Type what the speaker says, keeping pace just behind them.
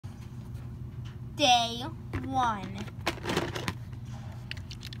day 1.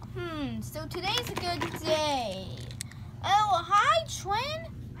 So today's a good day. Oh, hi, Twin.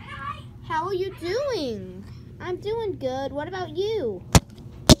 Hi. How are you doing? I'm doing good. What about you?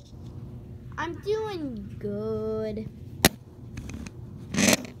 I'm doing good.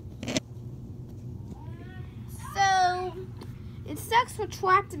 So, it sucks for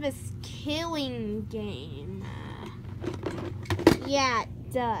trapped in this killing game. Yeah,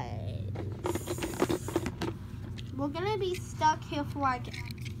 it does. We're gonna be stuck here for like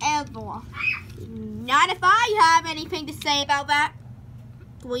ever. Not if I have anything to say about that.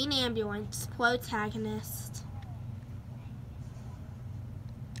 Green ambulance, protagonist.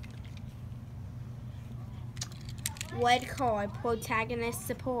 Red card, protagonist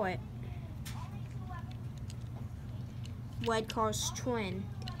support. Red card's twin,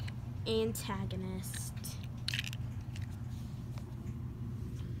 antagonist.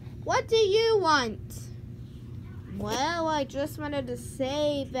 What do you want? Well, I just wanted to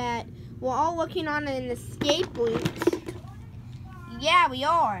say that we're all working on an escape route. Yeah, we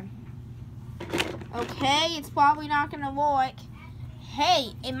are. Okay, it's probably not gonna work.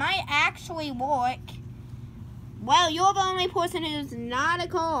 Hey, it might actually work. Well, you're the only person who's not a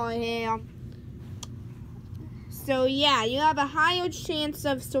car here. So yeah, you have a higher chance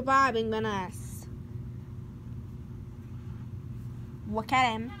of surviving than us. Look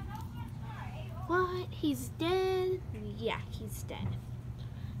at him. What? He's dead? Yeah, he's dead.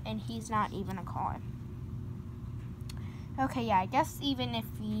 And he's not even a car. Okay, yeah, I guess even if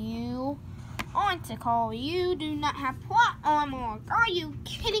you aren't a car, you do not have plot armor. Are you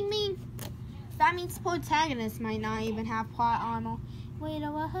kidding me? That means protagonists might not even have plot armor. Wait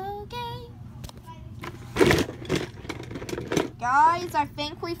a whole game. Guys, I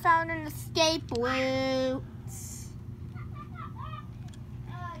think we found an escape route.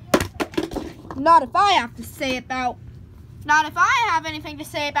 Not if I have anything to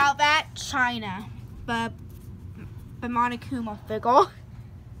say about that. China. But Monokuma figure.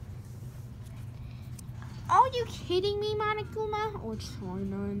 Are you kidding me, Monokuma? Or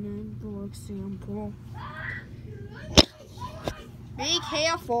China, for example. Be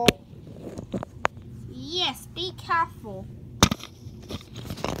careful. Yes, be careful.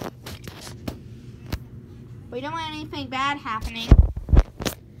 We don't want anything bad happening.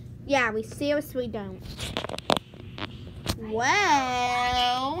 Yeah, we seriously don't.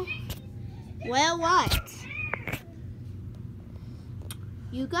 Well, what?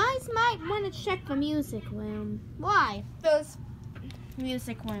 You guys might want to check the music room. Why? There's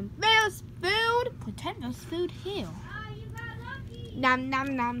music room. There's food. Pretend there's food here. Nom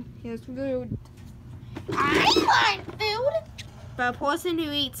nom nom. Here's food. I want food. For a person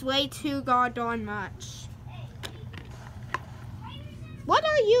who eats way too goddamn much. What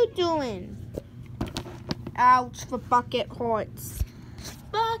are you doing? Ouch, the bucket hurts.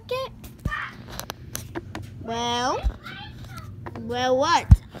 Bucket? Well, what?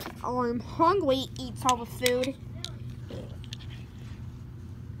 I'm hungry, eats all the food.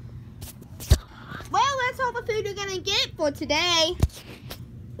 Well, that's all the food you're gonna get for today.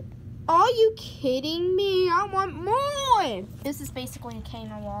 Are you kidding me? I want more. This is basically a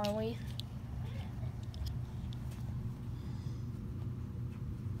cane of Wally.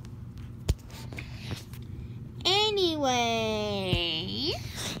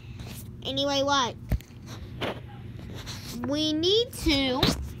 Anyway, what? We need to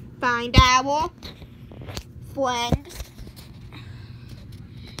find our friend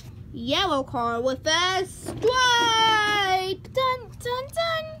yellow car with a stripe. Dun, dun,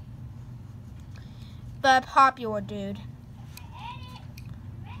 dun. The popular dude.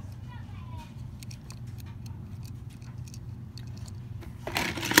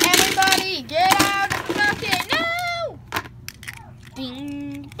 Everybody, get out of the bucket! No!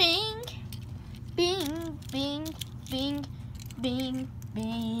 Bing, bing, bing, bing, bing, bing,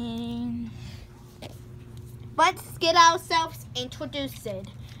 bing. Let's get ourselves introduced.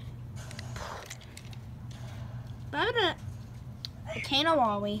 Kana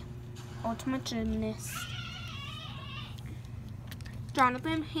Wally, Ultimate Gymnast.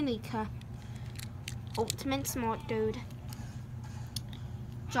 Jonathan Hinika, Ultimate Smart Dude.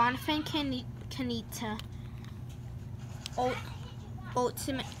 Jonathan Kanita,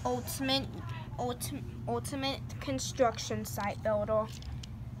 Ultimate Construction Site Builder.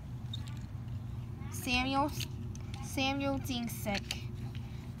 Samuel Dinsick,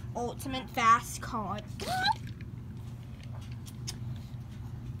 Ultimate Fast Card.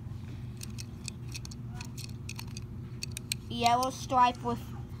 Yellow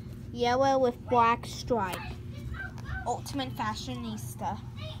with black stripe. Ultimate Fashionista.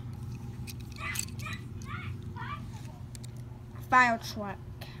 Fire truck.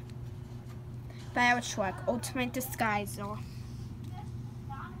 Fire truck. Ultimate disguiser.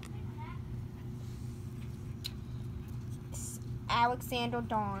 Alexander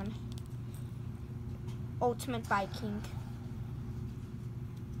Dawn. Ultimate Viking.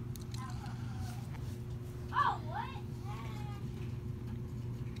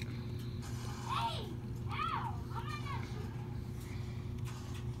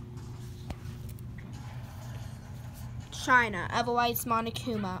 China, otherwise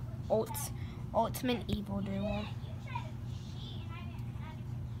Monokuma, ultimate evildoer.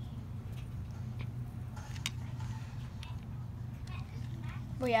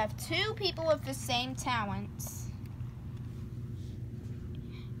 We have two people with the same talents.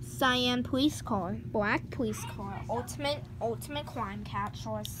 Cyan police car, black police car, ultimate crime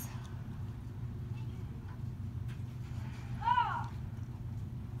catchers.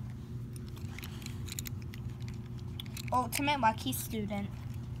 Ultimate lucky student.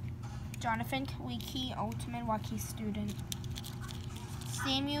 Jonathan Kawiki, ultimate lucky student.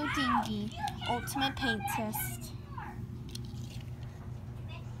 Samuel Dingy, ultimate paintist.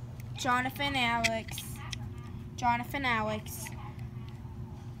 Jonathan Alex,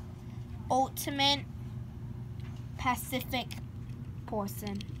 ultimate Pacific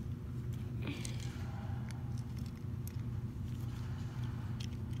person.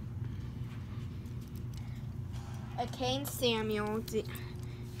 Kane Samuel,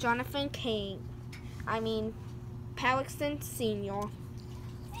 Jonathan Kane, Paxton Sr.,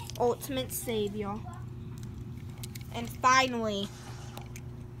 ultimate savior. And finally,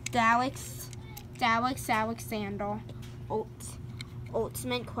 Dallas Alexander,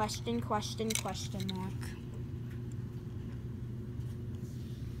 ultimate question mark.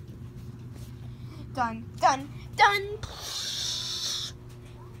 Done.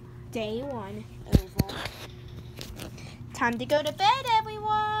 Day 1 over. Time to go to bed,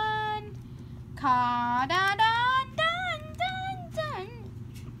 everyone. Dun.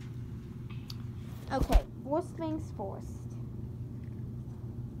 Okay, first things first.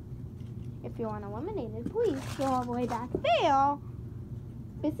 If you're uneliminated, please go all the way back there.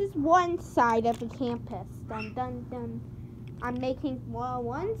 This is one side of the campus. Dun. I'm making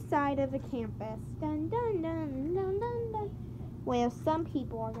one side of the campus. Dun. Where some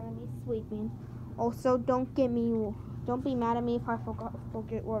people are gonna be sleeping. Also, don't be mad at me if I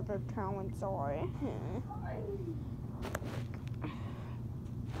forget what their talents are.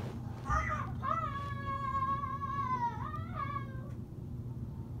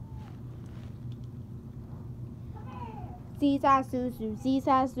 Ziza Zuzu.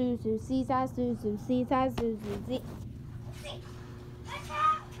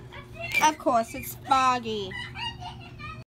 Of course, it's Foggy.